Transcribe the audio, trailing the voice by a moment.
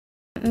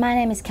My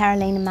name is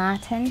Carolina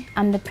Martin.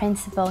 I'm the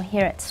principal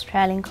here at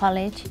Australian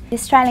College. The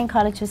Australian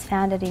College was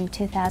founded in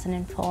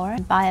 2004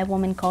 by a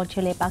woman called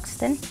Julia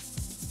Buxton.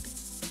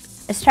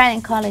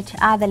 Australian College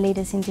are the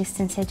leaders in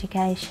distance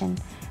education,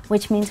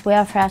 which means we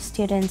offer our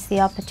students the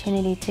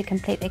opportunity to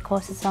complete their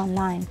courses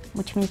online,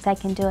 which means they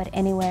can do it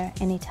anywhere,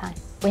 anytime.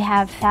 We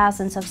have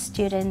thousands of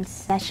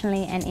students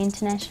nationally and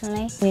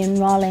internationally. We're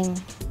enrolling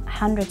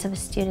hundreds of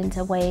students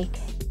a week.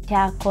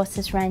 Our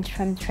courses range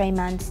from 3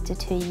 months to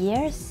 2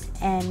 years,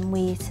 and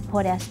we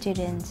support our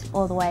students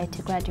all the way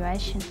to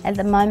graduation. At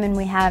the moment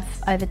we have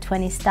over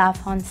 20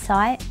 staff on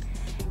site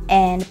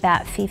and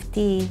about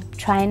 50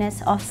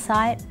 trainers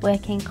off-site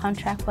working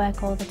contract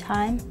work all the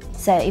time.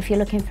 So if you're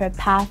looking for a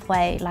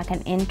pathway like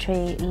an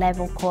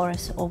entry-level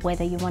course, or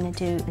whether you want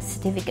to do a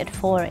Certificate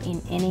 4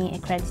 in any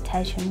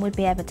accreditation, we'd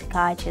be able to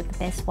guide you the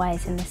best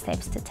ways and the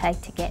steps to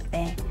take to get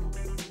there.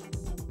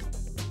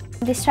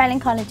 The Australian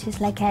College is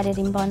located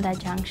in Bondi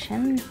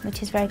Junction,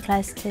 which is very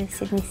close to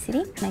Sydney City.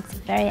 It makes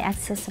it very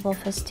accessible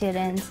for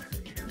students.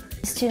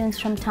 Students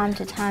from time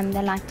to time,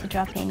 they like to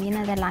drop in,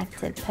 they like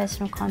the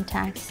personal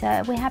contact,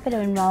 so we're happy to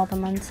enrol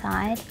them on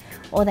site,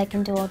 or they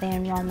can do all their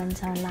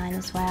enrolments online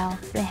as well.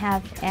 We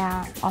have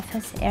our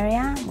office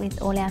area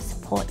with all our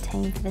support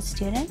team for the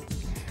students,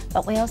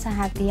 but we also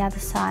have the other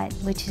side,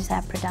 which is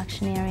our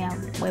production area,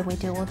 where we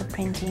do all the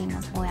printing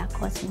of all our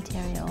course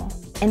material.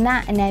 And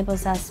that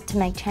enables us to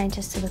make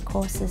changes to the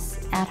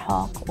courses ad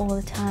hoc all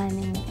the time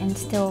and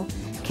still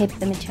keep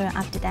the material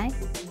up to date.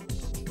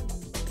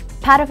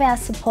 Part of our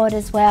support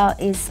as well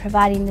is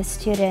providing the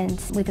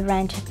students with a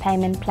range of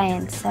payment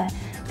plans so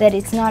that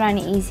it's not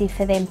only easy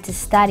for them to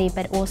study,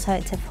 but also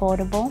it's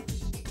affordable.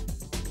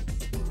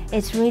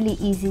 It's really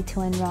easy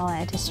to enrol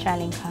at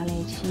Australian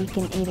College. You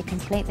can either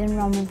complete the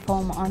enrolment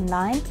form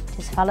online,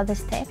 just follow the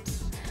steps,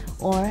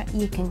 or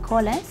you can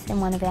call us and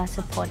one of our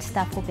support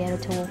staff will be able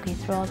to walk you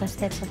through all the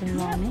steps of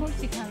enrolment. Yeah, of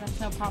course you can, that's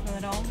no problem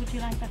at all. Would you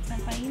like that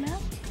sent by email?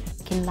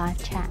 You can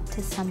live chat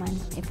to someone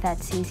if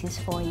that's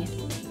easiest for you.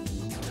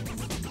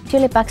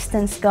 Julia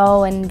Buxton's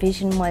goal and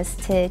vision was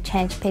to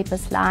change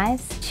people's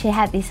lives. She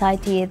had this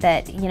idea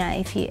that,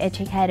 if you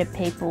educated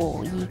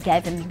people, you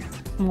gave them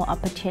more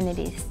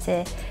opportunities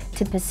to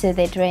pursue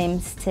their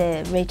dreams,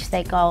 to reach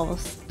their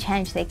goals,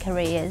 change their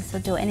careers, or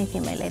do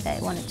anything really they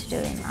wanted to do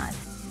in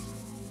life.